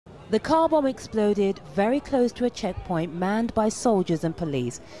The car bomb exploded very close to a checkpoint manned by soldiers and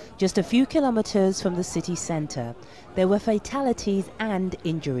police, just a few kilometers from the city center. There were fatalities and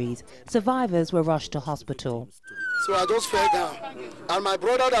injuries. Survivors were rushed to hospital. So I just fell down, and my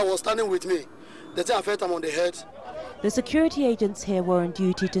brother that was standing with me, the thing I felt him on the head. The security agents here were on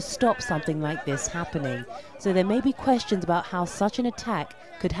duty to stop something like this happening, so there may be questions about how such an attack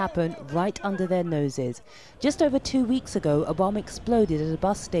could happen right under their noses. Just over 2 weeks ago, a bomb exploded at a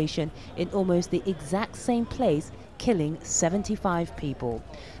bus station in almost the exact same place, killing 75 people.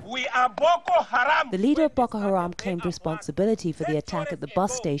 We are Boko Haram. The leader of Boko Haram claimed responsibility for the attack at the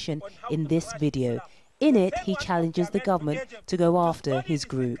bus station in this video. In it, he challenges the government to go after his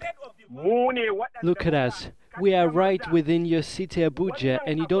group. Look at us. We are right within your city, Abuja,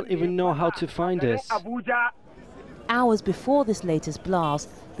 and you don't even know how to find us. Hours before this latest blast,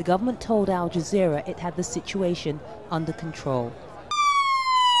 the government told Al Jazeera it had the situation under control.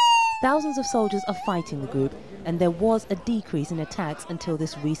 Thousands of soldiers are fighting the group, and there was a decrease in attacks until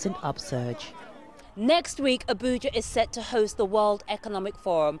this recent upsurge. Next week, Abuja is set to host the World Economic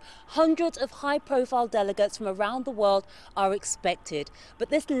Forum. Hundreds of high-profile delegates from around the world are expected. But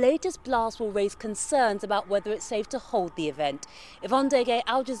this latest blast will raise concerns about whether it's safe to hold the event. Yvonne Ndege,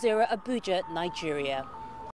 Al Jazeera, Abuja, Nigeria.